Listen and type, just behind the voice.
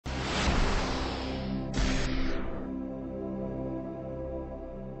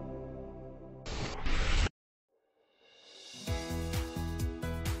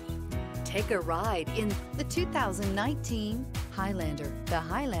Take a ride in the 2019 Highlander. The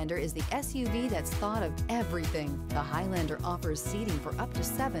Highlander is the SUV that's thought of everything. The Highlander offers seating for up to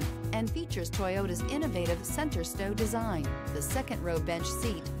 7 and features Toyota's innovative center stow design. The second row bench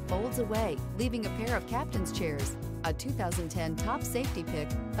seat folds away, leaving a pair of captain's chairs. A 2010 top safety pick,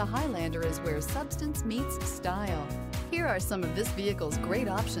 the Highlander is where substance meets style. Here are some of this vehicle's great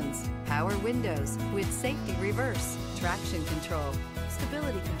options: power windows with safety reverse, traction control,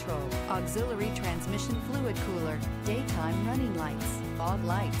 stability control, auxiliary transmission fluid cooler, daytime running lights, fog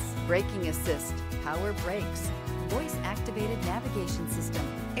lights, braking assist, power brakes, voice-activated navigation system,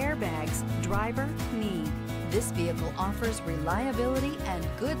 airbags, driver, knee. This vehicle offers reliability and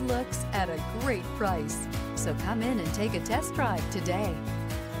good looks at a great price. So come in and take a test drive today.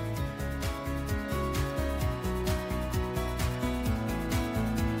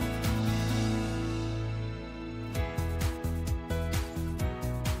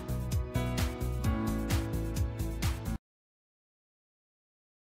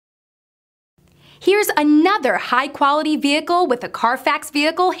 Here's another high-quality vehicle with a Carfax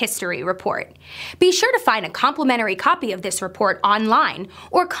Vehicle History Report. Be sure to find a complimentary copy of this report online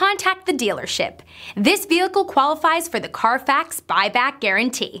or contact the dealership. This vehicle qualifies for the Carfax Buyback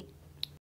Guarantee.